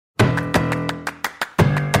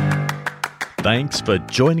Thanks for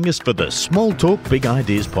joining us for the Small Talk Big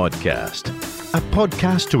Ideas podcast, a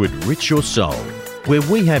podcast to enrich your soul, where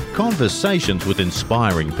we have conversations with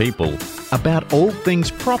inspiring people about all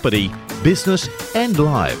things property, business and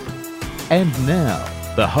life. And now,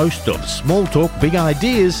 the host of Small Talk Big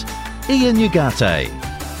Ideas, Ian Ugarte.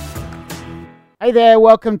 Hey there,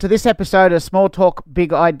 welcome to this episode of Small Talk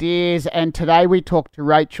Big Ideas, and today we talk to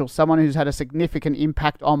Rachel, someone who's had a significant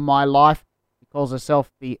impact on my life. She calls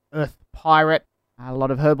herself the Earth Pirate, a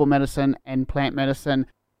lot of herbal medicine and plant medicine.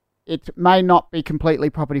 It may not be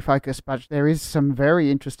completely property focused, but there is some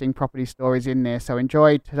very interesting property stories in there, so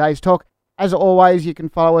enjoy today's talk. As always, you can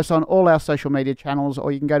follow us on all our social media channels,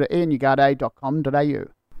 or you can go to ianugarte.com.au.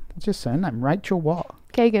 What's your surname? Rachel what?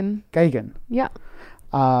 Gagan. Gagan. Yeah.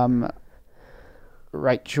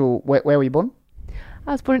 Rachel, where were you born?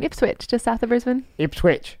 I was born in Ipswich, just south of Brisbane.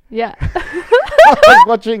 Ipswich. Yeah. I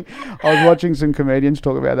was watching some comedians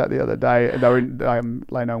talk about that the other day. They were in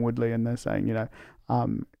Leno and Woodley, and they're saying,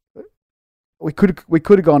 we could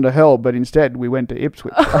have gone to hell, but instead we went to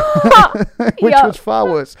Ipswich, which was far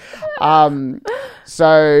worse.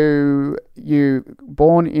 So you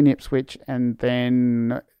born in Ipswich, and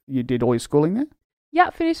then you did all your schooling there? Yeah,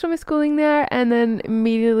 finished all my schooling there, and then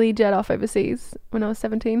immediately jet off overseas when I was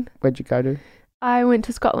 17. Where'd you go to? I went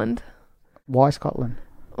to Scotland. Why Scotland?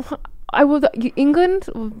 England,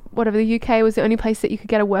 whatever, the UK was the only place that you could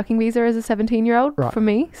get a working visa as a 17-year-old for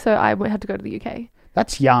me, so I had to go to the UK.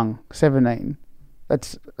 That's young, 17.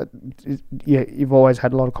 That's you've always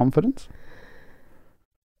had a lot of confidence?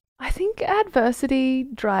 I think adversity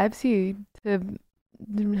drives you to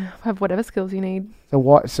have whatever skills you need. So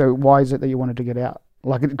why is it that you wanted to get out?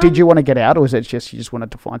 Like, did you want to get out, or was it just you just wanted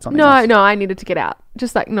to find something else? No, I needed to get out.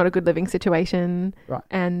 Just like not a good living situation. Right.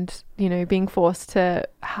 And, being forced to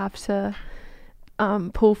have to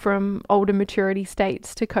pull from older maturity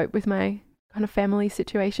states to cope with my kind of family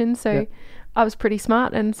situation. So I was pretty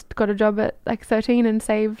smart and got a job at like 13 and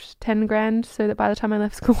saved 10 grand so that by the time I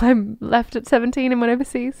left school, I left at 17 and went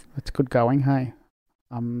overseas. That's good going, hey.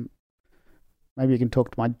 Maybe you can talk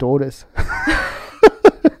to my daughters.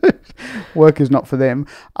 Work is not for them.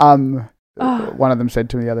 One of them said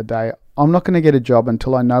to me the other day, I'm not going to get a job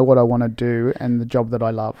until I know what I want to do and the job that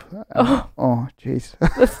I love. Oh, jeez.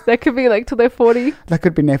 That could be like till they're 40. That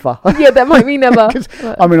could be never. Yeah, that might be never.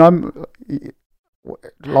 A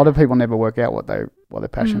lot of people never work out what they're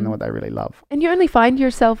passionate and what they really love. And you only find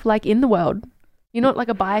yourself like in the world. You're not like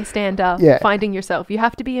a bystander finding yourself. You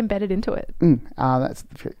have to be embedded into it.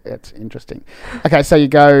 That's interesting. Okay, so you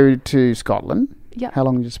go to Scotland. Yeah. How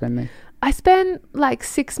long did you spend there? I spent like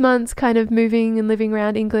 6 months kind of moving and living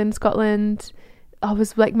around England, Scotland. I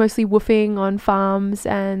was like mostly woofing on farms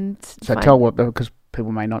and... So tell what, because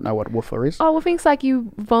people may not know what woofer is. Oh, woofing's like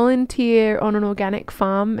you volunteer on an organic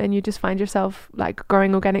farm and you just find yourself like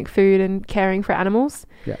growing organic food and caring for animals.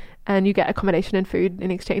 Yeah. And you get accommodation and food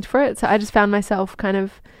in exchange for it. So I just found myself kind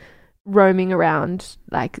of roaming around,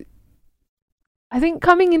 like, I think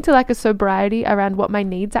coming into like a sobriety around what my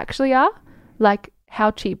needs actually are. Like,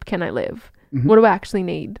 how cheap can I live? Mm-hmm. What do I actually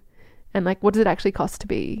need? And like, what does it actually cost to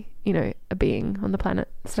be, a being on the planet?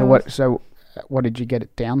 So what did you get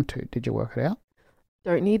it down to? Did you work it out?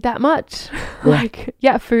 Don't need that much.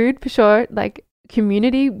 Food for sure. Like,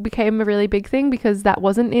 community became a really big thing because that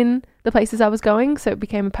wasn't in the places I was going. So it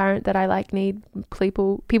became apparent that I need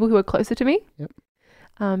people who are closer to me.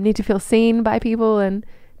 Yep. Need to feel seen by people and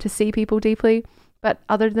to see people deeply. But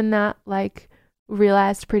other than that,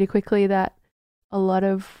 realized pretty quickly that a lot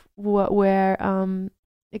of what we're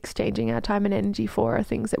exchanging our time and energy for are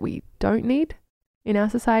things that we don't need in our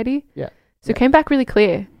society. Yeah. So it came back really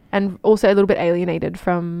clear and also a little bit alienated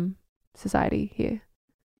from society here.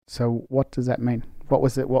 So what does that mean? What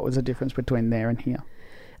was the difference between there and here?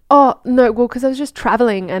 Oh, no, well, because I was just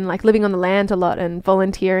traveling and living on the land a lot and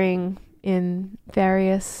volunteering in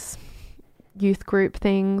various youth group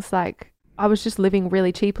things. I was just living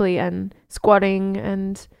really cheaply and squatting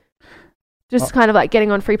and just kind of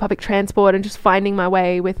getting on free public transport and just finding my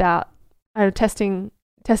way without testing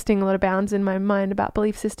a lot of bounds in my mind about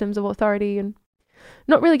belief systems of authority and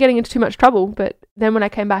not really getting into too much trouble. But then when I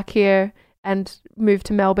came back here and moved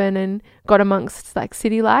to Melbourne and got amongst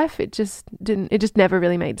city life, it just never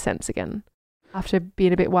really made sense again after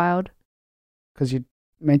being a bit wild. Because you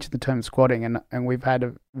mentioned the term squatting and we've had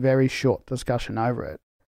a very short discussion over it.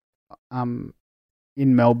 In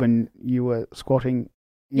Melbourne, you were squatting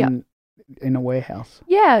in a warehouse.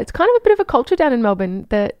 Yeah, it's kind of a bit of a culture down in Melbourne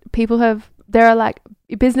that there are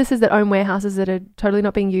businesses that own warehouses that are totally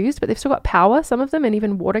not being used, but they've still got power, some of them, and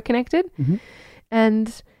even water connected. Mm-hmm.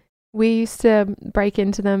 And we used to break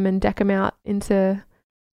into them and deck them out into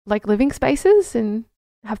like living spaces and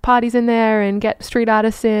have parties in there and get street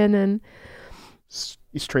artists in and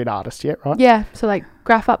street artist, yeah, right? yeah, so like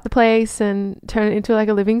graph up the place and turn it into like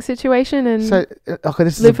a living situation and So, okay,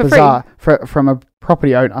 this is live for bizarre from a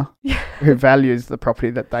property owner Yeah. who values the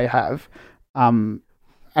property that they have. And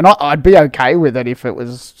I'd be okay with it if it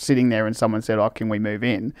was sitting there and someone said, "Oh, can we move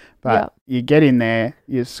in?" But you get in there,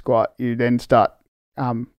 you squat, you then start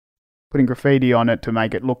putting graffiti on it to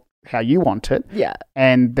make it look how you want it, yeah.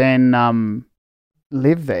 and then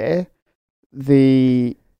live there.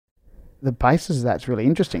 The basis of that's really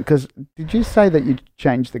interesting because did you say that you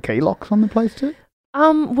changed the key locks on the place too?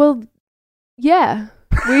 Well, yeah,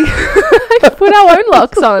 we put our own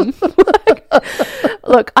locks on.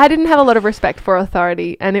 Look, I didn't have a lot of respect for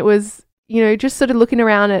authority, and it was, just sort of looking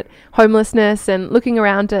around at homelessness and looking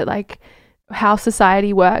around at like how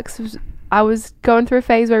society works. I was going through a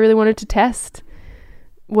phase where I really wanted to test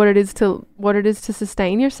what it is to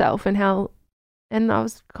sustain yourself and I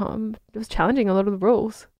was challenging a lot of the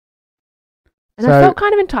rules. And I felt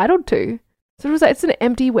kind of entitled to. So it was like, it's an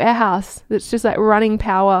empty warehouse that's just like running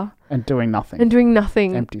power. And doing nothing.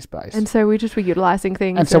 Empty space. And so we just were utilising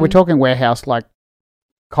things. And so we're talking warehouse, like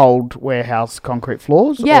cold warehouse concrete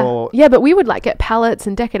floors? Yeah. Yeah, but we would like get pallets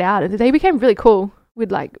and deck it out. And they became really cool.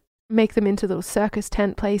 We'd like make them into little circus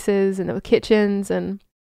tent places and there were kitchens and...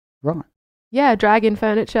 Right. Yeah, drag in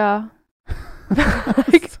furniture.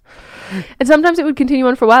 And sometimes it would continue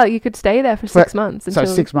on for a while. You could stay there for 6 months. So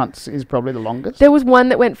 6 months is probably the longest? There was one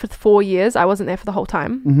that went for 4 years. I wasn't there for the whole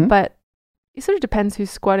time. Mm-hmm. But it sort of depends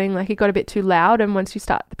who's squatting. Like it got a bit too loud. And once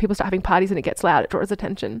people start having parties and it gets loud, it draws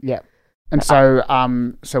attention. Yeah. And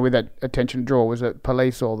so with that attention draw, was it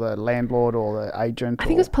police or the landlord or the agent? I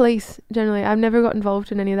think it was police generally. I've never got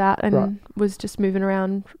involved in any of that and was just moving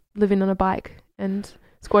around, living on a bike and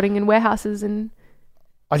squatting in warehouses. And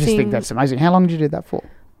I just think that's amazing. How long did you do that for?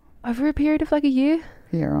 Over a period of like a year.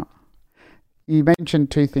 Yeah, right. You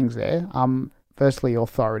mentioned two things there. Firstly,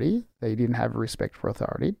 authority, that you didn't have respect for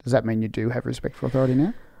authority. Does that mean you do have respect for authority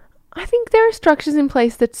now? I think there are structures in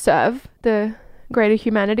place that serve the greater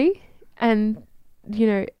humanity. And,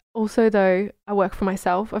 also though I work for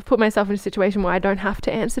myself, I've put myself in a situation where I don't have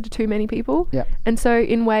to answer to too many people. Yeah. And so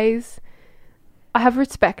in ways, I have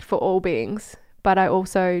respect for all beings, but I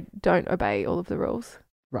also don't obey all of the rules.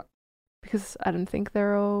 Because I don't think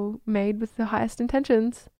they're all made with the highest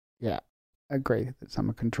intentions. Yeah, I agree that some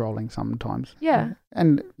are controlling sometimes. Yeah.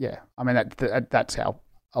 And yeah, I mean, that's how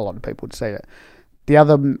a lot of people would see it. The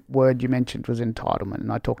other word you mentioned was entitlement,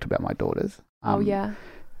 and I talked about my daughters. Yeah.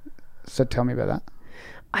 So tell me about that.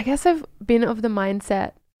 I guess I've been of the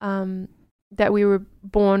mindset that we were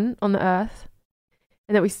born on the earth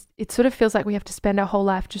and that it sort of feels like we have to spend our whole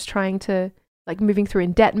life just trying to like moving through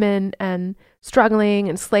indebtment and struggling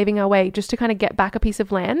and slaving our way just to kind of get back a piece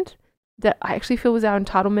of land that I actually feel was our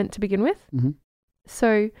entitlement to begin with. Mm-hmm.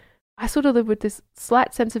 So I sort of live with this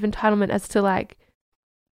slight sense of entitlement as to like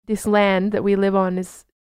this land that we live on it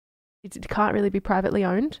can't really be privately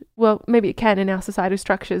owned. Well, maybe it can in our societal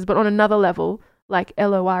structures, but on another level, like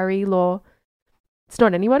LORE law, it's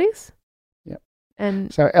not anybody's. Yep.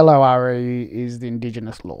 And so LORE is the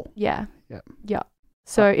Indigenous law. Yeah. Yep. Yeah.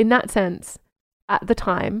 So in that sense, at the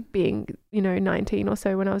time, being, 19 or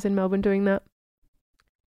so when I was in Melbourne doing that,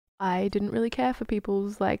 I didn't really care for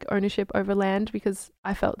people's like ownership over land because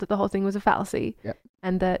I felt that the whole thing was a fallacy. Yep.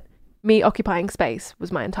 And that me occupying space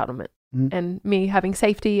was my entitlement. Mm-hmm. And me having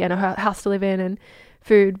safety and a house to live in and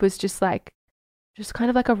food was just kind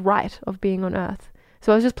of like a right of being on earth.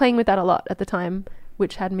 So I was just playing with that a lot at the time,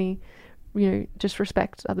 which had me, just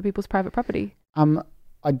respect other people's private property.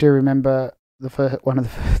 I do remember the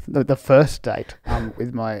first date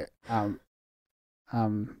with my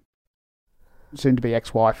soon to be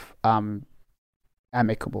ex-wife,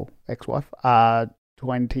 amicable ex-wife,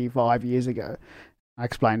 25 years ago. I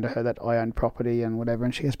explained to her that I own property and whatever,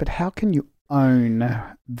 and she goes, "But how can you own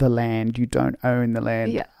the land? You don't own the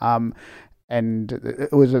land." Yeah. And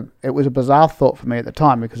it was a bizarre thought for me at the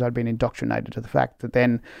time because I'd been indoctrinated to the fact that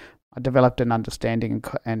then I developed an understanding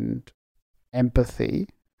and empathy,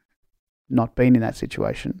 not being in that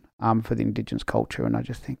situation, for the Indigenous culture, and I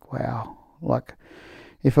just think, wow, like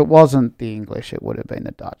if it wasn't the English, it would have been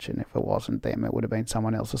the Dutch, and if it wasn't them, it would have been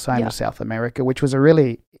someone else. The same as South America, which was a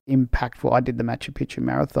really impactful. I did the Machu Picchu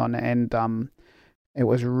Marathon, and it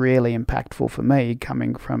was really impactful for me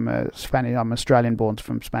coming from I'm Australian born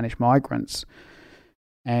from Spanish migrants,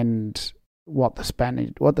 and what the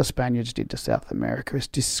Spaniards did to South America is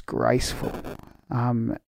disgraceful.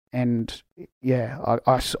 And yeah,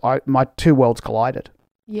 my two worlds collided.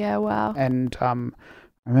 Yeah, wow. And I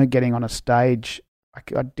remember getting on a stage.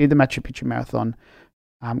 I did the Machu Picchu Marathon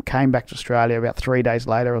came back to Australia. About 3 days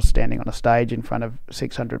later, I was standing on a stage in front of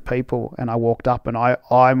 600 people, and I walked up, and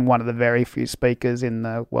I'm one of the very few speakers in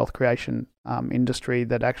the wealth creation industry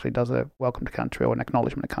that actually does a welcome to country or an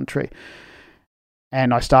acknowledgement of country.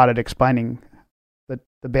 And I started explaining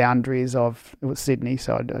the boundaries of, it was Sydney,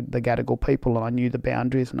 so the Gadigal people, and I knew the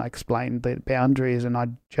boundaries, and I explained the boundaries, and I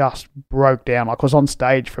just broke down. Like, I was on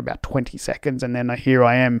stage for about 20 seconds, and then here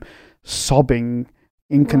I am sobbing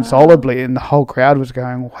inconsolably. Wow. And the whole crowd was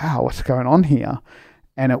going, wow, what's going on here?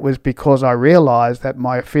 And it was because I realised that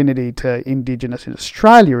my affinity to Indigenous in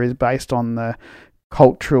Australia is based on the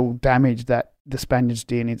cultural damage that the Spaniards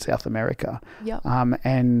did in South America. Yep.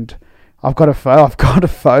 And I've got a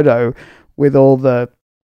photo with all the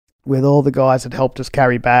guys that helped us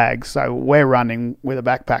carry bags. So we're running with a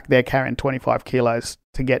backpack. They're carrying 25 kilos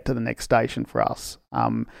to get to the next station for us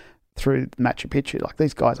through Machu Picchu. Like,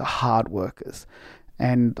 these guys are hard workers.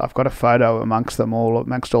 And I've got a photo amongst them all,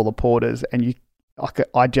 amongst all the porters, and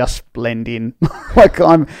I just blend in.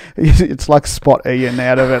 It's like spot Ian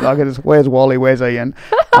out of it. Where's Wally? Where's Ian?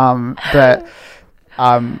 Anyway,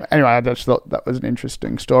 I just thought that was an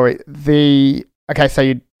interesting story. Okay, so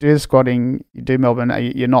you do the squatting, you do Melbourne.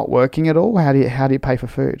 You're not working at all. How do you pay for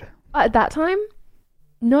food? At that time,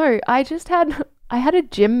 no. I had a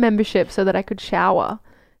gym membership so that I could shower,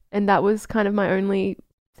 and that was kind of my only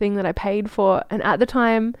thing that I paid for. And at the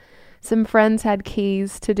time, some friends had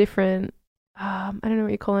keys to different, I don't know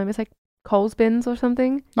what you call them. It's like Coles bins or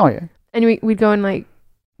something. Oh yeah. And we'd go and like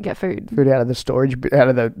get food out of the storage, out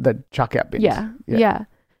of the chuck-out bins. Yeah.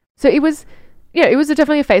 So it was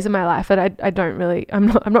definitely a phase of my life that I'm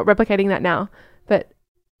not replicating that now, but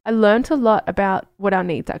I learned a lot about what our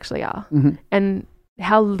needs actually are, mm-hmm. and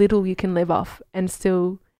how little you can live off and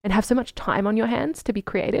have so much time on your hands to be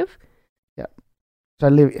creative. Yeah. So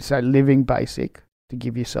living basic to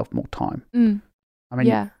give yourself more time. I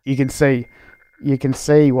mean, you can see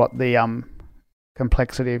what the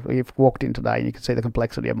complexity of, you've walked in today and you can see the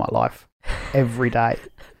complexity of my life every day.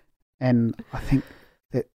 And I think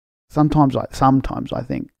that sometimes I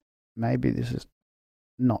think maybe this is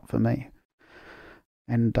not for me.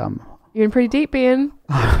 And you're in pretty deep, Ian.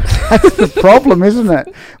 That's the problem, isn't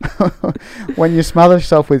it? When you smother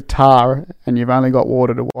yourself with tar and you've only got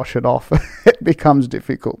water to wash it off, it becomes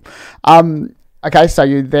difficult. Okay, so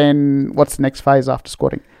what's the next phase after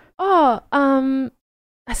squatting?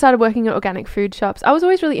 I started working at organic food shops. I was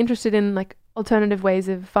always really interested in like alternative ways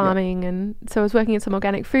of farming, and so I was working at some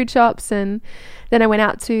organic food shops, and then I went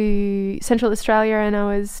out to Central Australia, and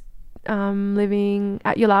I was living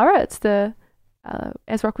at Yulara. It's the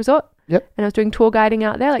Ayers Rock Resort. Yep. And I was doing tour guiding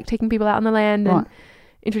out there, like taking people out on the land and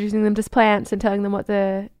introducing them to plants and telling them what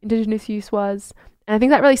the indigenous use was. And I think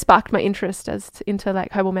that really sparked my interest into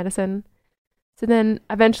like herbal medicine. So then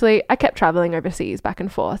eventually I kept traveling overseas back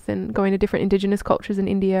and forth and going to different indigenous cultures in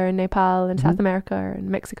India and Nepal and South America and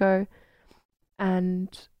Mexico,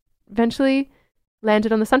 and eventually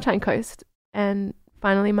landed on the Sunshine Coast. And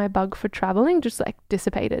finally my bug for traveling just like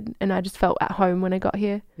dissipated, and I just felt at home when I got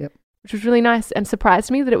here. Yep. Which was really nice, and surprised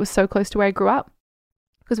me that it was so close to where I grew up,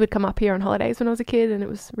 because we'd come up here on holidays when I was a kid and it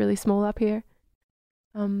was really small up here.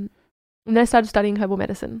 And then I started studying herbal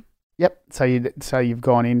medicine. Yep. So you've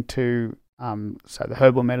gone into the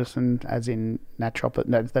herbal medicine, as in the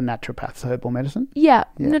naturopath's herbal medicine? Yeah.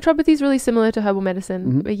 Naturopathy is really similar to herbal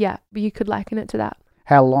medicine, but you could liken it to that.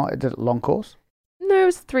 How long? Did it a long course? No, it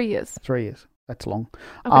was 3 years. 3 years. That's long.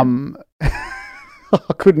 Okay.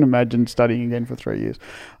 I couldn't imagine studying again for 3 years.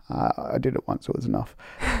 I did it once; it was enough.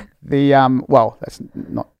 That's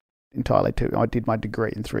not entirely true. I did my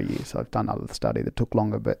degree in 3 years. So I've done other study that took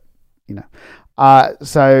longer, but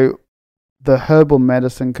so the herbal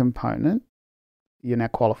medicine component, you're now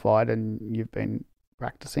qualified and you've been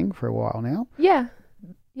practicing for a while now. Yeah.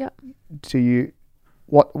 Yep.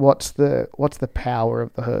 What's the power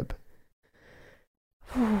of the herb?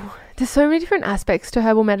 There's so many different aspects to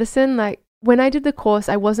herbal medicine. Like, when I did the course,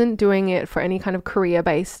 I wasn't doing it for any kind of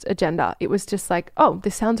career-based agenda. It was just like, oh,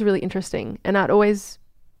 this sounds really interesting. And I'd always,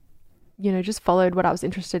 just followed what I was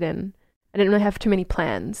interested in. I didn't really have too many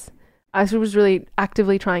plans. I was really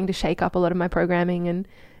actively trying to shake up a lot of my programming and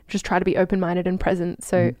just try to be open-minded and present.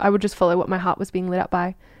 So I would just follow what my heart was being lit up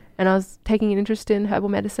by. And I was taking an interest in herbal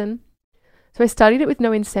medicine. So I studied it with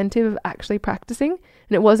no incentive of actually practicing.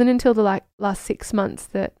 And it wasn't until the last 6 months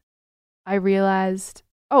that I realized,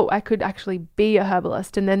 I could actually be a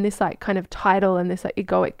herbalist. And then this kind of title and this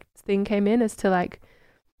egoic thing came in as to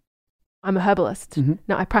I'm a herbalist.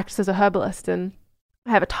 Now I practice as a herbalist and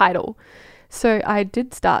I have a title. So I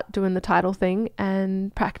did start doing the title thing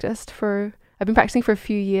and I've been practicing for a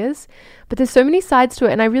few years, but there's so many sides to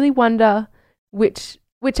it. And I really wonder which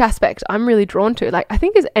which aspect I'm really drawn to. Like, I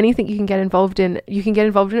think is anything you can get involved in, you can get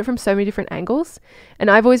involved in it from so many different angles. And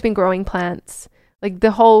I've always been growing plants. Like,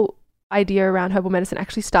 the whole idea around herbal medicine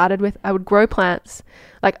actually started with, I would grow plants.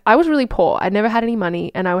 Like, I was really poor. I never had any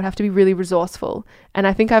money, and I would have to be really resourceful. And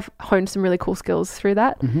I think I've honed some really cool skills through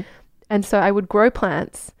that. Mm-hmm. And so I would grow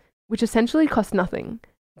plants, which essentially cost nothing.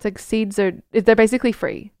 It's like they're basically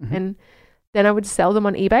free. Mm-hmm. And then I would sell them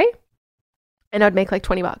on eBay, and I'd make like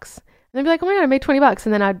 $20. And I'd be like, oh my God, I made $20.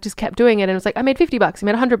 And then I just kept doing it. And it was like, I made $50. I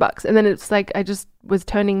made $100. And then it's like, I just was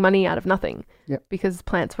turning money out of nothing. Yep. Because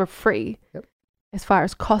plants were free. Yep. As far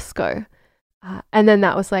as costs go. And then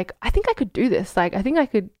that was like, I think I could do this. Like, I think I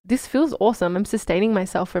could, this feels awesome. I'm sustaining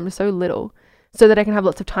myself from so little so that I can have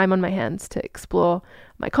lots of time on my hands to explore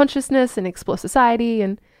my consciousness and explore society.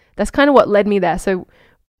 And that's kind of what led me there. So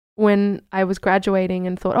when I was graduating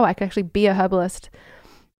and thought, oh, I could actually be a herbalist,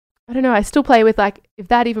 I don't know, I still play with like, is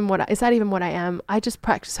that even what I am? I just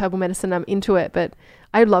practice herbal medicine. I'm into it, but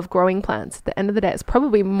I love growing plants. At the end of the day, it's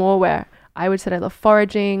probably more where I would say I love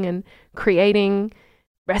foraging and creating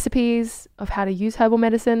recipes of how to use herbal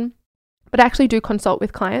medicine, but I actually do consult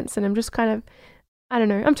with clients, and I'm just kind of, I don't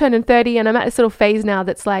know, I'm turning 30 and I'm at this little phase now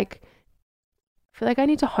that's like, I feel like I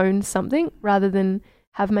need to hone something rather than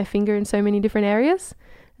have my finger in so many different areas.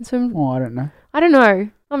 And so I don't know.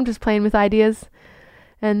 I'm just playing with ideas,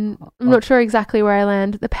 and I'm not sure exactly where I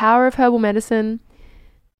land. The power of herbal medicine,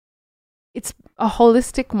 it's a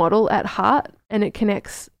holistic model at heart, and it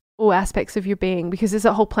connects all aspects of your being, because it's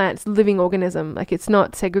a whole plant, it's a living organism. Like, it's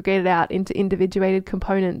not segregated out into individuated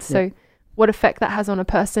components. Yeah. So what effect that has on a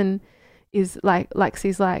person is like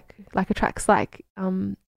attracts like,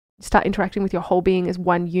 start interacting with your whole being as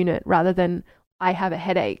one unit rather than I have a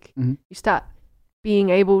headache. Mm-hmm. You start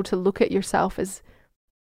being able to look at yourself as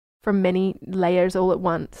from many layers all at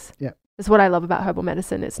once. Yeah. That's what I love about herbal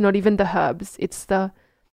medicine. It's not even the herbs, it's the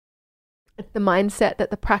mindset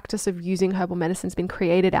that the practice of using herbal medicine has been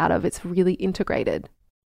created out of. It's really integrated,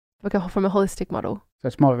 like from a holistic model. So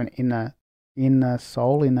it's more of an inner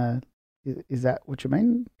soul, is that what you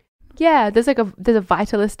mean? Yeah, there's a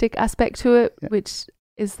vitalistic aspect to it, yeah. Which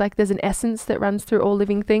is like there's an essence that runs through all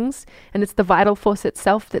living things, and it's the vital force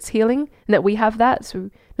itself that's healing, and that we have that. So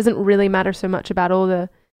it doesn't really matter so much about all the,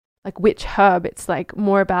 like, which herb. It's like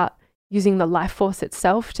more about using the life force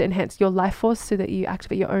itself to enhance your life force so that you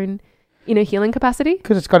activate your own inner healing capacity.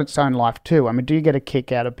 Because it's got its own life too. I mean, do you get a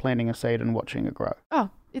kick out of planting a seed and watching it grow?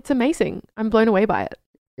 Oh, it's amazing. I'm blown away by it.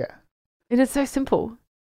 Yeah. And it's so simple.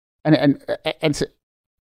 And so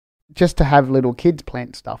just to have little kids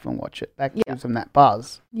plant stuff and watch it, that gives them that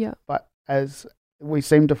buzz. Yeah. But as we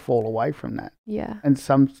seem to fall away from that. Yeah. And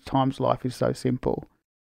sometimes life is so simple,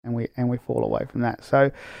 and we fall away from that.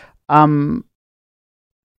 So,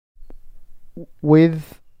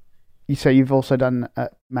 so you've also done a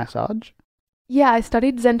massage? Yeah, I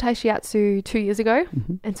studied Zen Tai Shiatsu 2 years ago,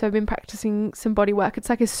 mm-hmm. and so I've been practicing some body work. It's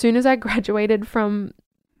like as soon as I graduated from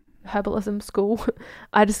herbalism school,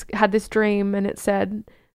 I just had this dream, and it said,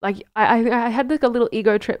 like, I had like a little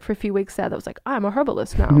ego trip for a few weeks there that was like, I'm a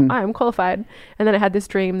herbalist now, mm-hmm. I am qualified. And then I had this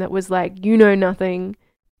dream that was like, you know nothing,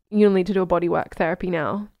 you'll need to do a body work therapy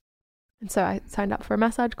now. And so I signed up for a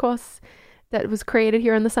massage course that was created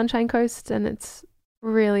here on the Sunshine Coast, and it's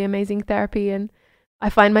really amazing therapy, and I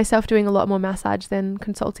find myself doing a lot more massage than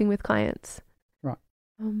consulting with clients. Right.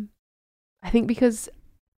 I think because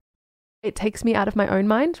it takes me out of my own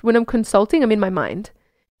mind. When I'm consulting, I'm in my mind,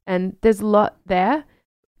 and there's a lot there,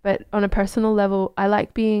 but on a personal level, I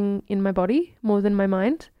like being in my body more than my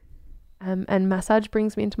mind, and massage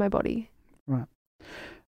brings me into my body. Right.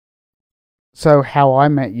 So how I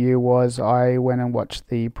met you was I went and watched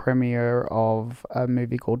the premiere of a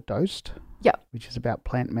movie called Dosed. Yeah. Which is about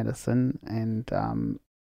plant medicine and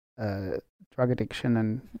drug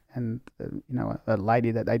addiction and a lady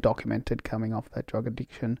that they documented coming off that drug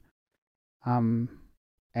addiction. And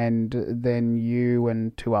then you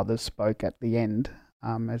and two others spoke at the end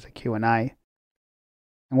as a Q&A.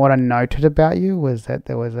 And what I noted about you was that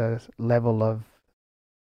there was a level of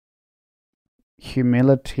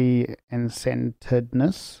humility and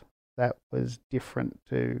centeredness that was different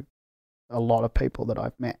to a lot of people that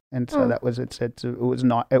I've met, and so that was it was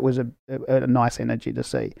not it was a nice energy to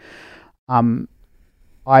see.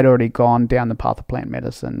 I'd already gone down the path of plant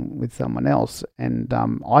medicine with someone else, and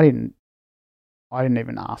I didn't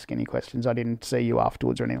even ask any questions. I didn't see you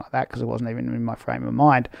afterwards or anything like that because it wasn't even in my frame of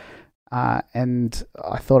mind. And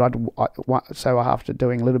I thought so after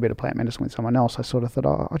doing a little bit of plant medicine with someone else, I sort of thought,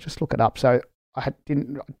 I'll just look it up. So I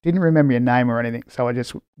didn't remember your name or anything, so I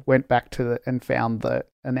just went back and found the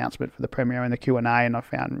announcement for the premiere and the Q&A, and I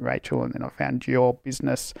found Rachel, and then I found your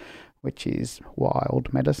business, which is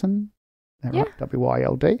wild medicine. Is that Yeah. right?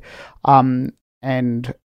 WYLD.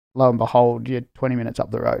 And lo and behold, you're 20 minutes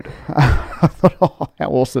up the road. I thought, oh, how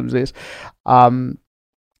awesome is this?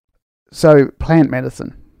 So plant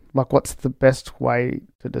medicine, like what's the best way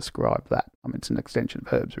to describe that? I mean, it's an extension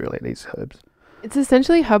of herbs, really. It is herbs. It's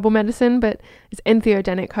essentially herbal medicine, but it's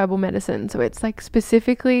entheogenic herbal medicine. So it's like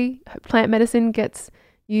specifically plant medicine gets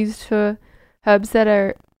used for herbs that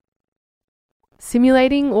are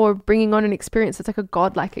simulating or bringing on an experience that's like a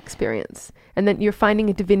godlike experience. And then you're finding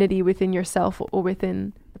a divinity within yourself or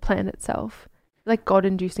within the plant itself, like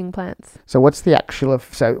God-inducing plants. So what's the actual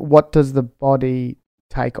so what does the body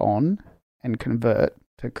take on and convert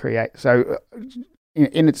to create? So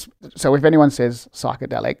so if anyone says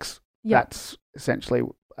psychedelics, Yeah, that's essentially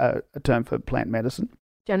a term for plant medicine.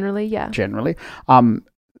 generally, yeah. Generally.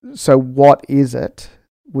 So what is it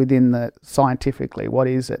scientifically, what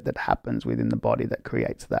is it that happens within the body that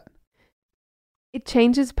creates that? It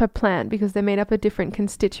changes per plant because they're made up of different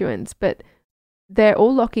constituents, but they're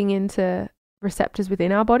all locking into receptors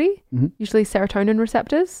within our body, usually serotonin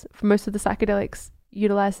receptors. For most of the psychedelics,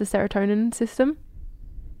 utilize the serotonin system.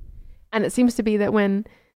 And it seems to be that when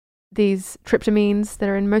these tryptamines that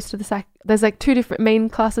are in most of the there's like two different main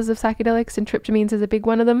classes of psychedelics, and tryptamines is a big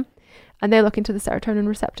one of them, and they look into the serotonin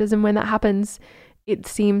receptors, and when that happens, it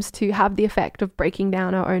seems to have the effect of breaking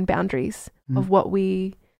down our own boundaries of what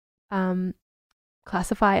we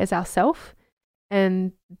classify as ourself.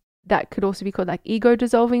 And that could also be called like ego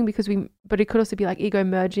dissolving but it could also be like ego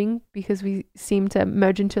merging, because we seem to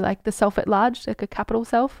merge into like the self at large, like a capital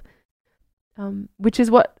self, which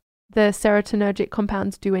is what the serotonergic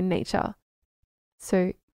compounds do in nature.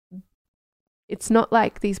 So it's not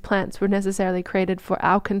like these plants were necessarily created for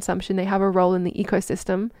our consumption. They have a role in the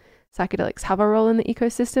ecosystem. Psychedelics have a role in the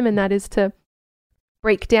ecosystem, and that is to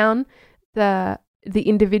break down the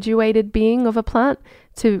individuated being of a plant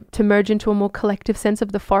to merge into a more collective sense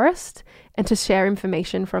of the forest and to share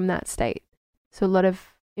information from that state. So a lot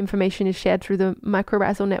of information is shared through the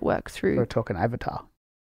mycorrhizal network We're talking Avatar.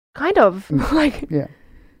 kind of like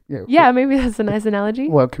Yeah, maybe that's a nice analogy.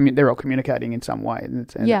 Well, they're all communicating in some way, and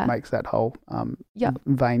it makes that whole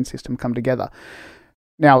vein system come together.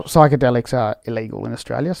 Now, psychedelics are illegal in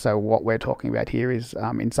Australia, so what we're talking about here is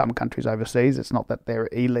in some countries overseas, it's not that they're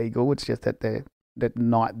illegal, it's just that they're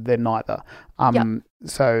neither.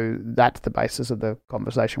 So that's the basis of the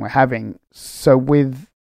conversation we're having. So with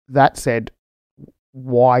that said,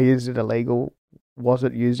 why is it illegal? Was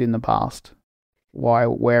it used in the past?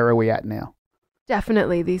 Where are we at now?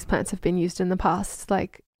 Definitely these plants have been used in the past.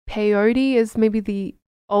 Like peyote is maybe the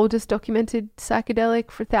oldest documented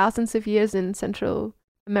psychedelic for thousands of years in Central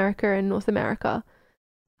America and North America.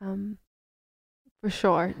 For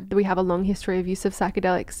sure, we have a long history of use of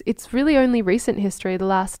psychedelics. It's really only recent history, the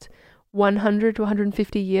last 100 to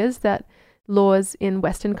 150 years, that laws in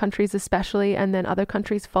Western countries especially, and then other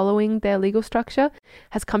countries following their legal structure,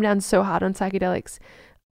 has come down so hard on psychedelics.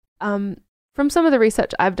 From some of the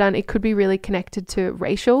research I've done, it could be really connected to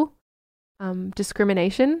racial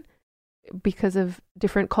discrimination because of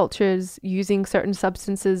different cultures using certain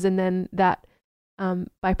substances, and then that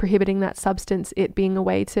by prohibiting that substance, it being a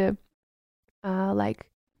way to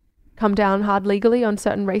come down hard legally on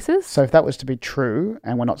certain races. So if that was to be true,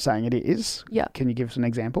 and we're not saying it is, can you give us an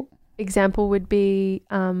example? Example would be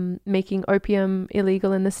making opium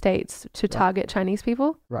illegal in the States to target Chinese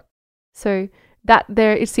people. Right. So that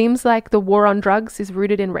it seems like the war on drugs is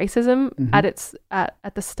rooted in racism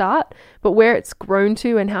at the start, but where it's grown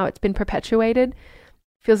to and how it's been perpetuated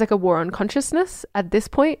feels like a war on consciousness at this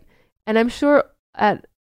point. And I'm sure at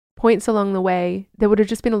points along the way there would have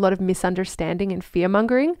just been a lot of misunderstanding and fear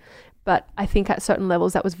mongering, but I think at certain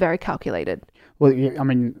levels that was very calculated. Well, I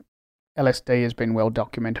mean, LSD has been well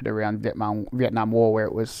documented around Vietnam War, where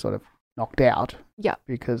it was sort of knocked out. Yeah.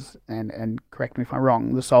 Because and correct me if I'm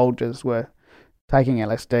wrong, the soldiers were taking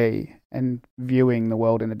LSD and viewing the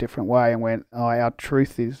world in a different way, and went, "Oh, our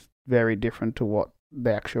truth is very different to what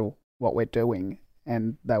we're doing,"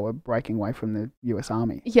 and they were breaking away from the US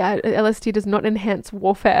Army. Yeah, LSD does not enhance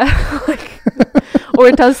warfare, or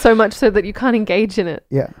it does so much so that you can't engage in it.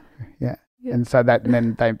 Yeah. And so and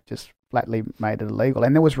then they just flatly made it illegal,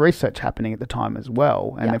 and there was research happening at the time as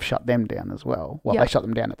well, and they've shut them down as well. Well, they shut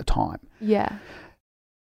them down at the time. Yeah.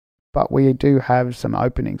 But we do have some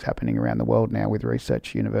openings happening around the world now with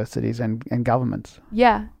research universities and governments.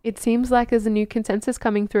 Yeah, it seems like there's a new consensus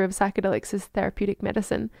coming through of psychedelics as therapeutic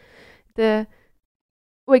medicine.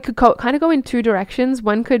 We could kind of go in two directions.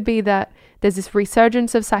 One could be that there's this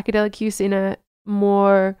resurgence of psychedelic use in a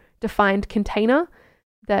more defined container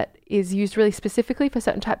that is used really specifically for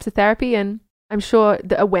certain types of therapy. And I'm sure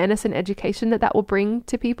the awareness and education that will bring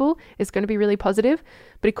to people is going to be really positive,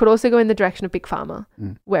 but it could also go in the direction of big pharma,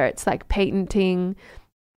 where it's like patenting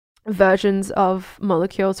versions of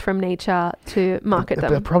molecules from nature to market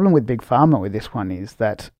them. The problem with big pharma with this one is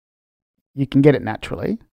that you can get it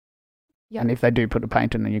naturally. Yep. And if they do put a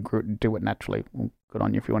patent and you do it naturally, well, good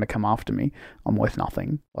on you. If you want to come after me, I'm worth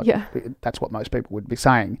nothing. That's what most people would be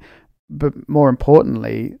saying. But more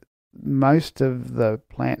importantly, most of the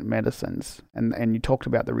plant medicines, and you talked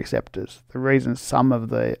about the receptors, the reason some of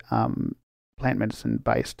the plant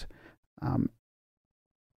medicine-based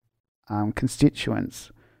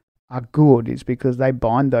constituents are good is because they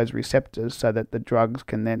bind those receptors so that the drugs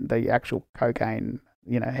can then, the actual cocaine,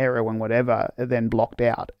 heroin, whatever, are then blocked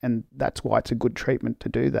out. And that's why it's a good treatment to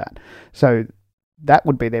do that. So that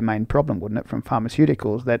would be their main problem, wouldn't it, from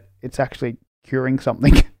pharmaceuticals, that it's actually curing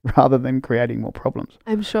something rather than creating more problems.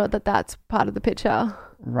 I'm sure that's part of the picture.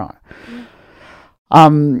 Right.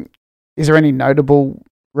 Is there any notable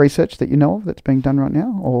research that you know of that's being done right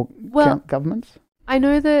now, or governments? I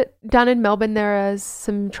know that down in Melbourne there are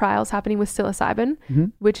some trials happening with psilocybin,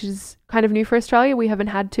 which is kind of new for Australia. We haven't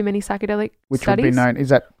had too many psychedelic which studies. Would be known, is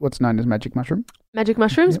that what's known as magic mushroom? Magic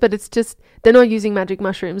mushrooms, but it's just, they're not using magic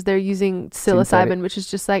mushrooms. They're using psilocybin, synthetic. Which is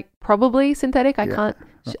just like probably synthetic.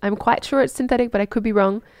 I'm quite sure it's synthetic, but I could be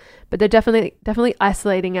wrong. But they're definitely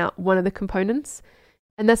isolating out one of the components.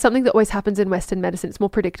 And that's something that always happens in Western medicine. It's more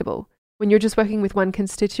predictable. When you're just working with one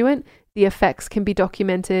constituent, the effects can be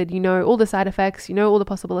documented. You know all the side effects, you know all the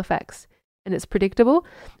possible effects, and it's predictable.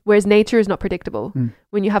 Whereas nature is not predictable.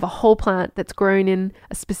 When you have a whole plant that's grown in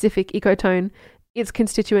a specific ecotone, its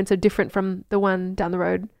constituents are different from the one down the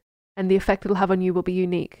road, and the effect it'll have on you will be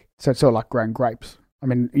unique. So it's sort of like growing grapes. I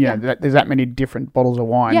mean, there's that many different bottles of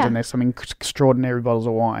wine, and there's some extraordinary bottles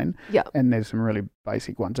of wine, and there's some really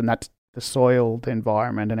basic ones, and that's the soil, the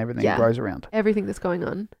environment, and everything that grows around. Everything that's going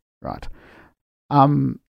on. Right.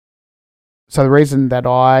 So the reason that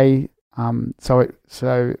I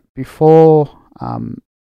so before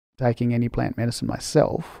taking any plant medicine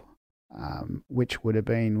myself, which would have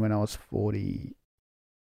been when I was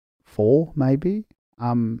 44 maybe,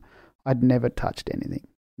 I'd never touched anything.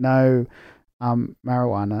 No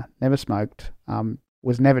marijuana, never smoked,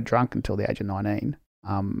 was never drunk until the age of 19,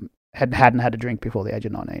 hadn't had a drink before the age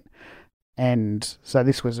of 19. And so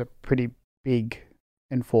this was a pretty big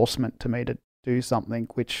enforcement to me to do something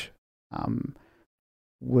which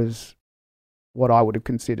was what I would have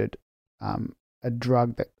considered a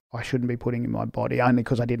drug that I shouldn't be putting in my body, only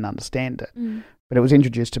because I didn't understand it. But it was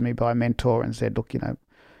introduced to me by a mentor and said, look,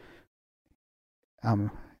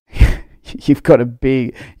 you've got a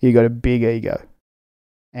big ego.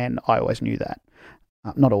 And I always knew that.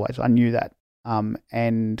 Not always, I knew that.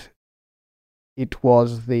 And it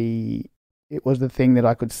was the thing that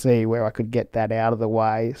I could see where I could get that out of the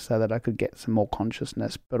way so that I could get some more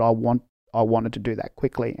consciousness. But I wanted to do that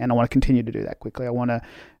quickly, and I want to continue to do that quickly. I want to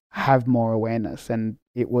have more awareness, and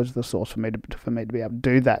it was the source for me to be able to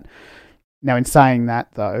do that. Now, in saying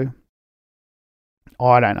that, though,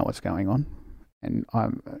 I don't know what's going on, and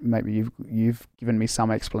maybe you've given me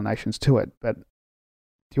some explanations to it. But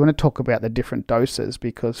do you want to talk about the different doses?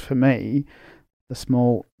 Because for me,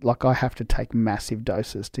 I have to take massive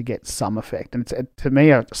doses to get some effect. And to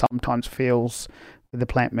me, it sometimes feels with the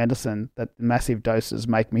plant medicine that the massive doses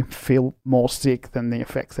make me feel more sick than the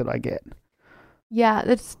effects that I get. Yeah,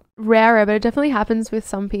 that's rarer, but it definitely happens with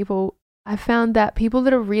some people. I've found that people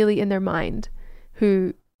that are really in their mind,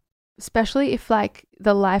 who, especially if like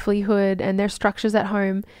the livelihood and their structures at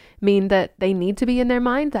home mean that they need to be in their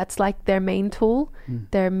mind, that's like their main tool,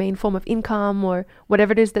 their main form of income or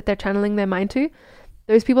whatever it is that they're channeling their mind to,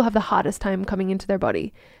 those people have the hardest time coming into their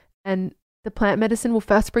body. And the plant medicine will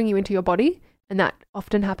first bring you into your body, and that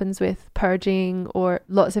often happens with purging or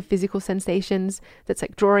lots of physical sensations that's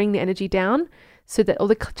like drawing the energy down so that all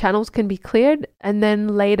the channels can be cleared, and then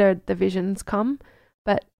later the visions come.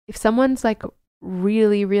 But if someone's like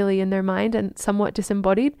really, really in their mind and somewhat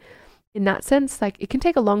disembodied, in that sense, like it can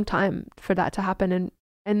take a long time for that to happen. And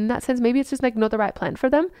in that sense, maybe it's just like not the right plant for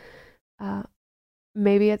them.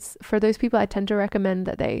 Maybe it's for those people, I tend to recommend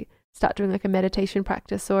that they start doing like a meditation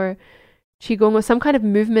practice or Qigong or some kind of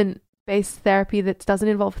movement-based therapy that doesn't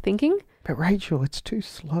involve thinking. But Rachel, it's too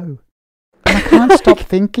slow. I can't stop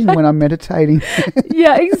thinking when I'm meditating.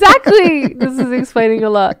 Yeah, exactly. This is explaining a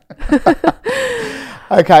lot.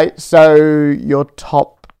 Okay, so your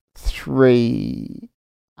top 3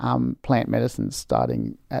 plant medicines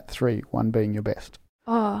starting at 3, 1 being your best.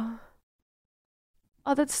 Oh,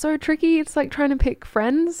 that's so tricky. It's like trying to pick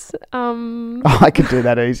friends. I could do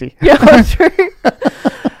that easy. Yeah, that's true.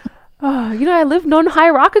 Oh, I live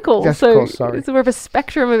non-hierarchical, Yes, of so course, sorry. it's more of a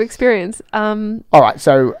spectrum of experience. All right,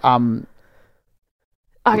 so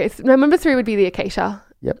Okay, my number 3 would be the acacia.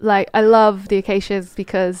 Yep. Like, I love the acacias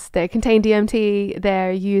because they contain DMT.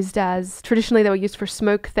 Traditionally they were used for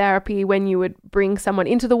smoke therapy when you would bring someone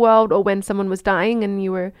into the world or when someone was dying and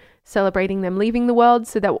you were celebrating them leaving the world.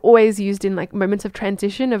 So they were always used in like moments of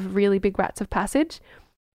transition of really big rites of passage.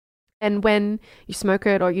 And when you smoke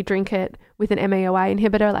it or you drink it with an MAOI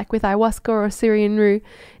inhibitor, like with ayahuasca or Syrian rue,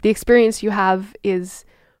 the experience you have is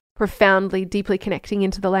profoundly, deeply connecting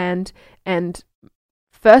into the land. And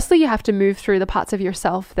firstly, you have to move through the parts of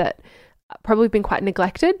yourself that probably been quite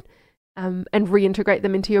neglected and reintegrate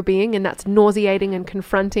them into your being. And that's nauseating and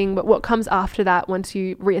confronting. But what comes after that, once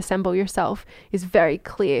you reassemble yourself, is very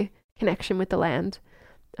clear connection with the land,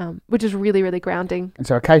 which is really, really grounding. And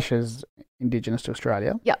so acacia is indigenous to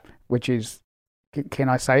Australia. Yep. Which is, can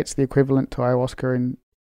I say it's the equivalent to ayahuasca in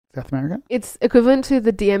South America? It's equivalent to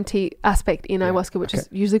the DMT aspect in ayahuasca, which okay. is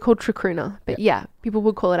usually called trichruna. But yeah, people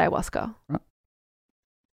would call it ayahuasca. Right.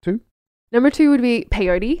 2? Number 2 would be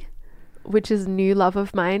peyote, which is a new love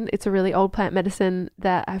of mine. It's a really old plant medicine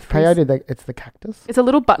that I've... Peyote, it's the cactus? It's a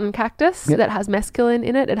little button cactus that has mescaline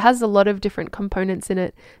in it. It has a lot of different components in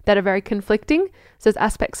it that are very conflicting. So there's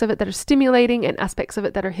aspects of it that are stimulating and aspects of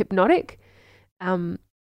it that are hypnotic.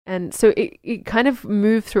 And so it kind of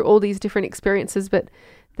moved through all these different experiences. But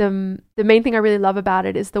the main thing I really love about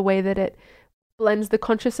it is the way that it blends the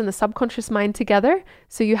conscious and the subconscious mind together.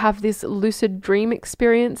 So you have this lucid dream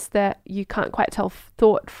experience that you can't quite tell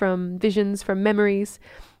thought from visions, from memories.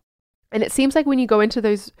 And it seems like when you go into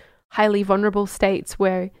those highly vulnerable states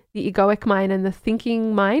where the egoic mind and the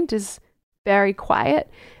thinking mind is very quiet,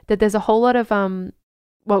 that there's a whole lot of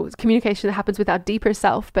communication that happens with our deeper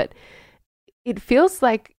self. But it feels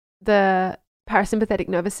like the parasympathetic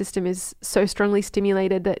nervous system is so strongly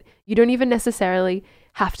stimulated that you don't even necessarily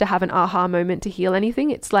have to have an aha moment to heal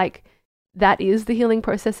anything. It's like that is the healing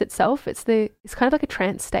process itself. It's kind of like a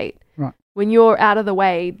trance state. Right. When you're out of the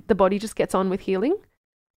way, the body just gets on with healing.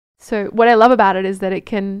 So what I love about it is that it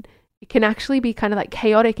can actually be kind of like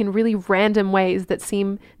chaotic in really random ways that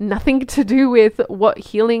seem nothing to do with what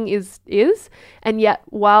healing is. And yet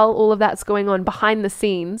while all of that's going on behind the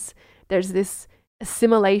scenes, there's this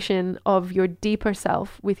assimilation of your deeper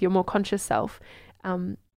self with your more conscious self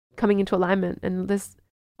coming into alignment. And there's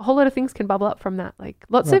a whole lot of things can bubble up from that. Like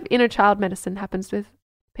lots of inner child medicine happens with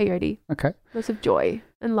peyote. Okay. Lots of joy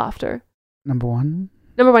and laughter. Number 1?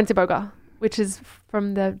 Number 1's iboga, which is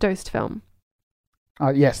from the Dosed film. Oh,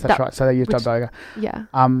 yes, that's right. So they used iboga. Yeah.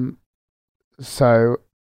 So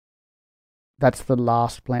that's the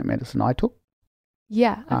last plant medicine I took.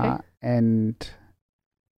 Yeah. Okay. And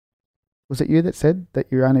was it you that said that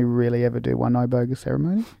you only really ever do one iboga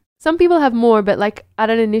ceremony? Some people have more, but like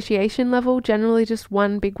at an initiation level, generally just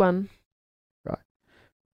one big one. Right.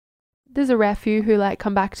 There's a rare few who like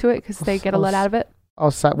come back to it because they get a lot out of it.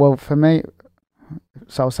 I'll say, well, for me,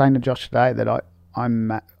 so I was saying to Josh today that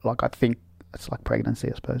I'm like, I think it's like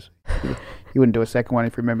pregnancy, I suppose. You wouldn't do a second one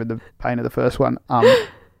if you remember the pain of the first one.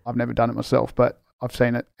 I've never done it myself, but I've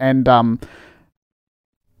seen it. And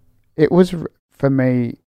it was, for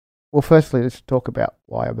me, well, firstly, let's talk about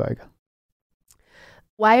why iboga.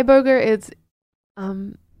 Why iboga is,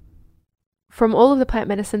 from all of the plant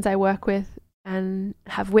medicines I work with and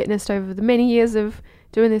have witnessed over the many years of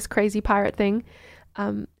doing this crazy pirate thing,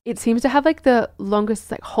 it seems to have like the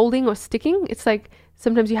longest like holding or sticking. It's like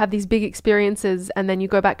sometimes you have these big experiences and then you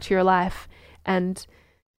go back to your life and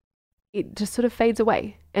it just sort of fades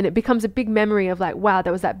away and it becomes a big memory of like, wow,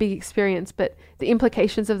 there was that big experience. But the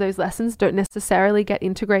implications of those lessons don't necessarily get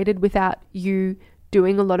integrated without you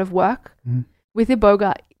doing a lot of work. Mm. With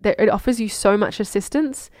iboga, it offers you so much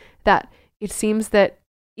assistance that it seems that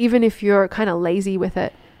even if you're kind of lazy with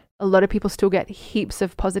it, a lot of people still get heaps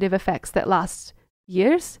of positive effects that last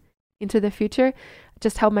years into the future. I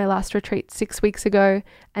just held my last retreat 6 weeks ago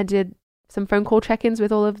and did some phone call check-ins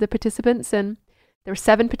with all of the participants, and there were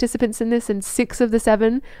 7 participants in this, and 6 of the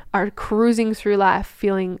 7 are cruising through life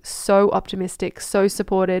feeling so optimistic, so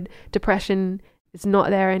supported. Depression is not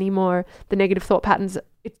there anymore. The negative thought patterns,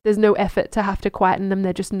 there's no effort to have to quieten them.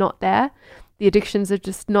 They're just not there. The addictions are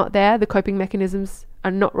just not there. The coping mechanisms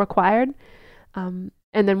are not required. And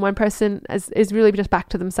then one person is really just back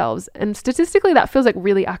to themselves. And statistically, that feels like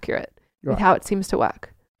really accurate with how it seems to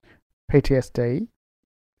work. PTSD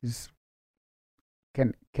is...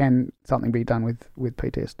 Can something be done with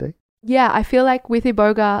PTSD? Yeah, I feel like with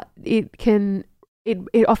iboga,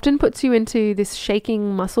 it often puts you into this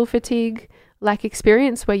shaking muscle fatigue like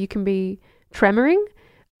experience where you can be tremoring,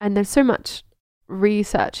 and there's so much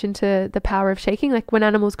research into the power of shaking. Like when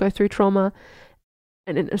animals go through trauma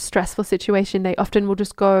and in a stressful situation, they often will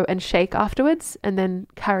just go and shake afterwards and then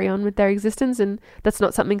carry on with their existence. And that's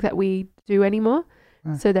not something that we do anymore.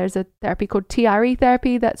 Right. So there's a therapy called TRE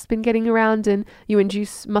therapy that's been getting around, and you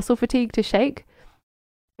induce muscle fatigue to shake.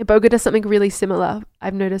 Iboga does something really similar.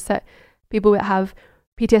 I've noticed that people that have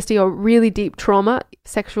PTSD or really deep trauma,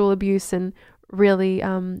 sexual abuse and really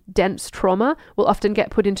dense trauma will often get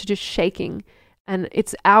put into just shaking. And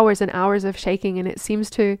it's hours and hours of shaking, and it seems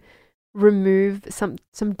to remove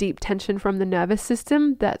some deep tension from the nervous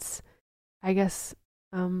system that's, I guess,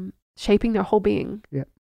 shaping their whole being. Yeah.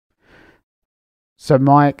 So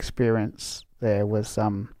my experience there was,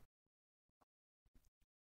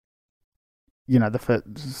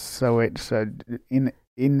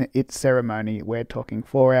 in its ceremony, we're talking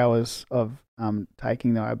 4 hours of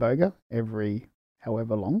taking the iboga every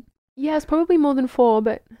however long. Yeah, it's probably more than 4,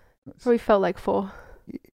 but probably felt like 4.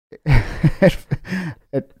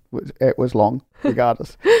 It was long,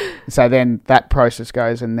 regardless. So then that process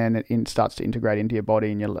goes, and then it starts to integrate into your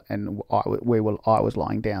body, and I was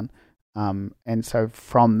lying down, and so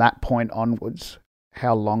from that point onwards,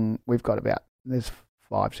 how long we've got there's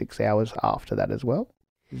 5-6 hours after that as well.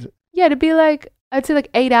 Yeah, to be like, I'd say like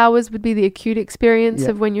 8 hours would be the acute experience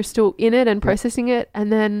of when you're still in it and processing it,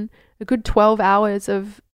 and then a good 12 hours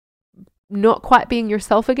of not quite being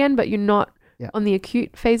yourself again, but you're not on the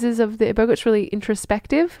acute phases of the iboga. It's really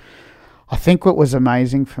introspective. I think what was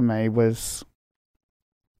amazing for me was,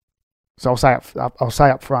 so I'll say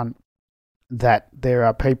up front that there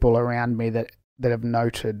are people around me that have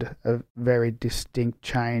noted a very distinct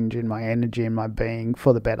change in my energy and my being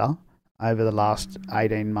for the better over the last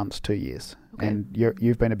 18 months, 2 years. Okay. And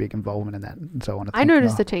you've been a big involvement in that. And so I want to thank you. I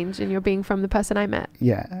noticed a change in your being from the person I met.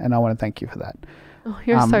 Yeah, and I want to thank you for that. Oh,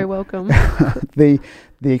 you're so welcome. The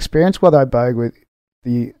experience with iboga, with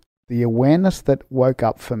the awareness that woke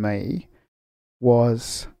up for me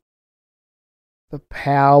was the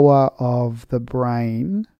power of the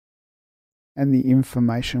brain and the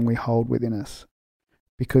information we hold within us.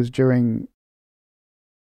 Because during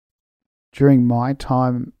my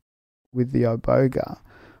time with the iboga,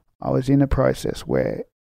 I was in a process where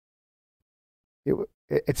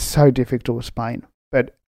it's so difficult to explain,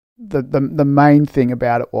 but the main thing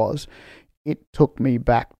about it was it took me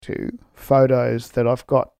back to photos that I've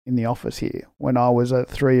got in the office here when I was a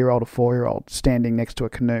 3-year-old or 4-year-old standing next to a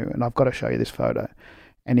canoe, and I've got to show you this photo.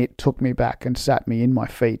 And it took me back and sat me in my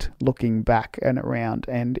feet looking back and around,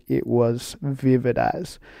 and it was vivid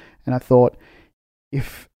as. And I thought,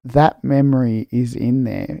 if that memory is in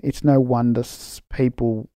there, it's no wonder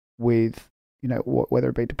people with, whether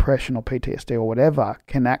it be depression or PTSD or whatever,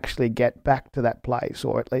 can actually get back to that place,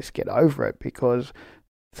 or at least get over it, because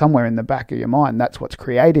somewhere in the back of your mind, that's what's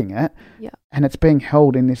creating it. Yeah. And it's being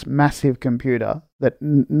held in this massive computer that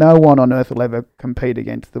no one on earth will ever compete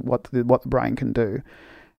against what the brain can do.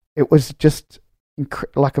 It was just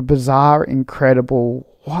like a bizarre, incredible,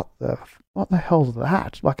 what the hell's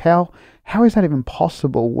that? Like how is that even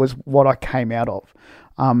possible, was what I came out of.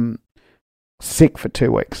 Sick for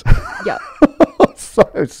 2 weeks. Yeah. So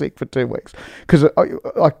sick for 2 weeks. Because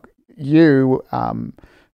like you,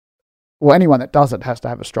 anyone that does it has to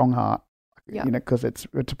have a strong heart, because it's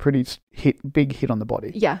a pretty big hit on the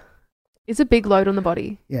body. Yeah. It's a big load on the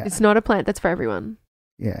body. Yeah. It's not a plant that's for everyone.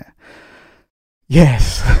 Yeah.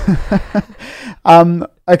 Yes.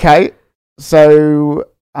 Okay. So,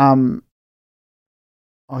 I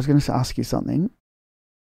was going to ask you something,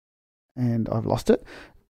 and I've lost it.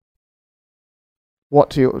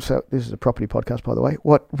 So this is a property podcast, by the way.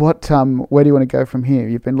 Where do you want to go from here?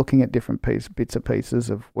 You've been looking at different bits and pieces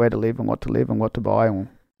of where to live and what to buy, and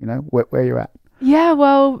where you're at. Yeah,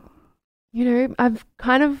 well, I've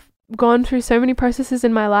kind of gone through so many processes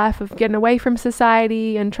in my life of getting away from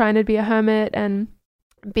society and trying to be a hermit, and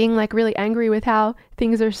being like really angry with how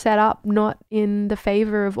things are set up, not in the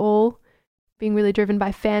favor of all, being really driven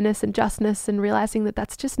by fairness and justness, and realizing that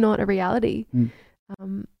that's just not a reality.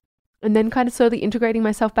 And then kind of slowly integrating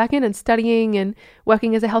myself back in and studying and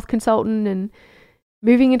working as a health consultant, and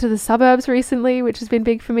moving into the suburbs recently, which has been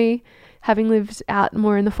big for me, having lived out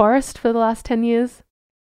more in the forest for the last 10 years.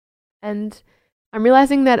 And I'm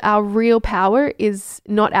realizing that our real power is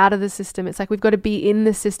not out of the system. It's like we've got to be in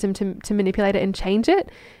the system to manipulate it and change it.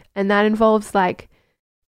 And that involves like,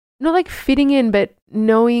 not like fitting in, but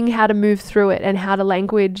knowing how to move through it and how to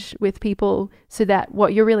language with people so that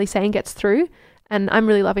what you're really saying gets through. And I'm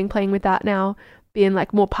really loving playing with that now, being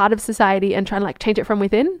like more part of society and trying to like change it from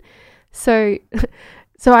within. So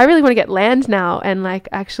I really want to get land now and like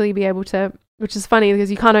actually be able to which is funny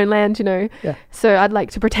because you can't own land, Yeah. So I'd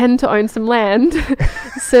like to pretend to own some land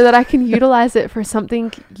so that I can utilize it for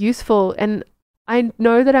something useful. And I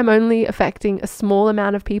know that I'm only affecting a small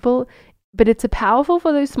amount of people, but it's powerful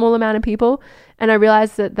for those small amount of people. And I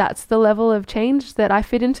realize that that's the level of change that I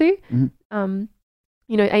fit into. Mm-hmm.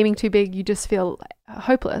 Aiming too big, you just feel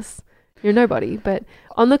hopeless. You're nobody. But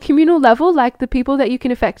on the communal level, like the people that you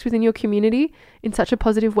can affect within your community in such a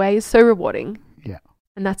positive way is so rewarding. Yeah.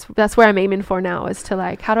 And that's where I'm aiming for now, is to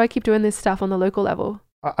like, how do I keep doing this stuff on the local level?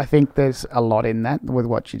 I think there's a lot in that with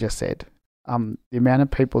what you just said. The amount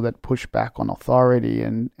of people that push back on authority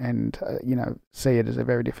and see it as a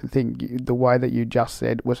very different thing. The way that you just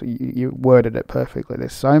said was you worded it perfectly.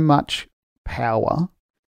 There's so much power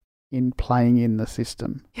in playing in the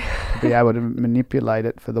system to be able to manipulate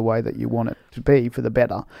it for the way that you want it to be for the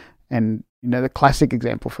better. And the classic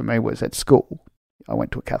example for me was at school. I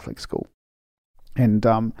went to a Catholic school, and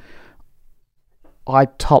I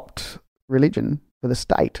topped religion for the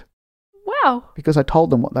state. Wow. Because I told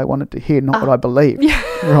them what they wanted to hear, not what I believed. Yeah.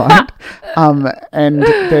 Right.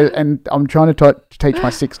 And I'm trying to teach my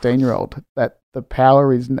 16-year-old that the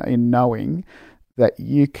power is in knowing that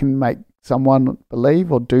you can make someone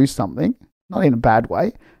believe or do something, not in a bad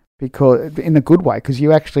way, because in a good way, because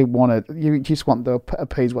you actually you just want to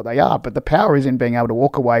appease what they are. But the power is in being able to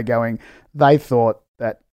walk away going, they thought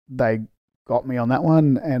that they got me on that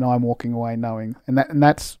one, and I'm walking away knowing, and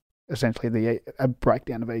that's essentially a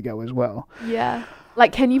breakdown of ego as well. Yeah.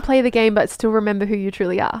 Like, can you play the game but still remember who you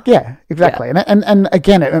truly are? Yeah, exactly. Yeah. And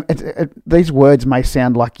again, these words may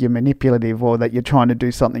sound like you're manipulative or that you're trying to do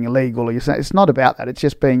something illegal. Or it's not about that. It's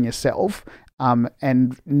just being yourself,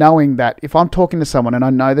 and knowing that if I'm talking to someone and I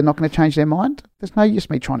know they're not going to change their mind, there's no use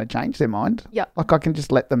me trying to change their mind. Yeah. Like I can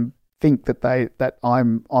just let them think that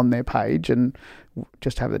I'm on their page and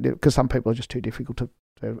just have it, because some people are just too difficult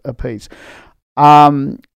to appease.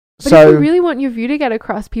 But if you really want your view to get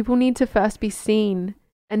across, people need to first be seen.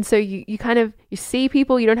 And so you see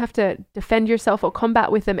people, you don't have to defend yourself or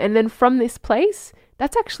combat with them. And then from this place,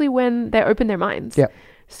 that's actually when they open their minds. Yeah.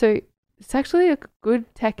 So it's actually a good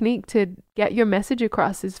technique to get your message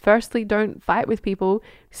across is firstly, don't fight with people,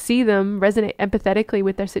 see them, resonate empathetically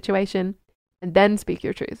with their situation, and then speak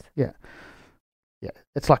your truth. Yeah. Yeah.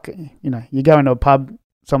 It's like, you go into a pub,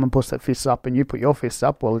 someone puts their fists up and you put your fists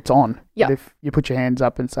up, well, it's on. Yeah. But if you put your hands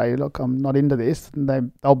up and say, look, I'm not into this,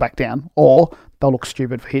 and they'll back down, or they'll look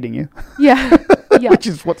stupid for hitting you. Yeah. Yeah. Which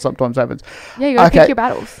is what sometimes happens. Yeah, you got to pick your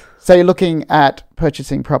battles. So you're looking at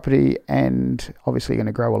purchasing property, and obviously you're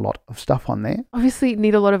going to grow a lot of stuff on there. Obviously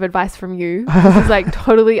need a lot of advice from you. This is like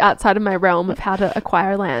totally outside of my realm of how to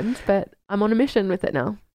acquire land, but I'm on a mission with it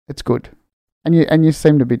now. It's good. And you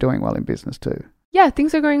seem to be doing well in business too. Yeah,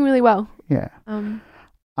 things are going really well. Yeah. Yeah.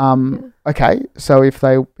 Okay, so if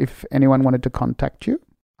anyone wanted to contact you,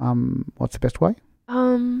 what's the best way?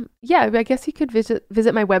 Yeah, I guess you could visit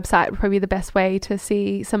my website, would probably be the best way to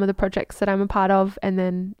see some of the projects that I'm a part of, and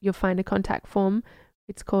then you'll find a contact form.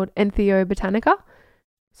 It's called Entheo Botanica.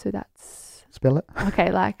 So that's... Spell it. Okay,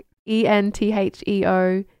 like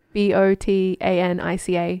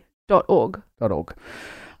ENTHEOBOTANICA.org. .org.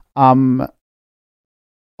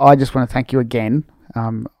 I just want to thank you again.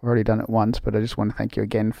 I've already done it once, but I just want to thank you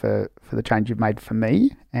again for the change you've made for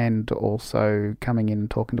me, and also coming in and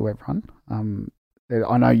talking to everyone.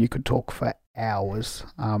 I know you could talk for hours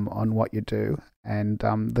on what you do, and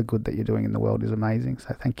the good that you're doing in the world is amazing.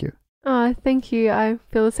 So thank you. Oh, thank you. I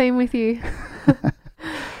feel the same with you.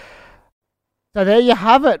 So there you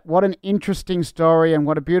have it. What an interesting story, and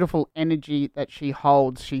what a beautiful energy that she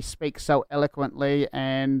holds. She speaks so eloquently,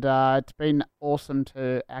 and it's been awesome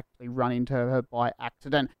to actually run into her by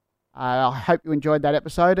accident. I hope you enjoyed that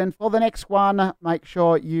episode, and for the next one, make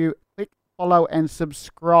sure you click follow and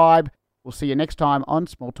subscribe. We'll see you next time on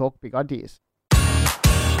Small Talk Big Ideas.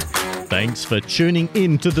 Thanks for tuning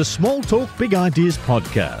in to the Small Talk Big Ideas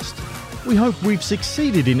podcast. We hope we've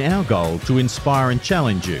succeeded in our goal to inspire and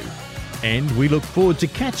challenge you. And we look forward to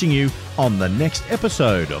catching you on the next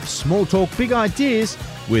episode of Small Talk Big Ideas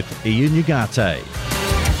with Ian Ugarte.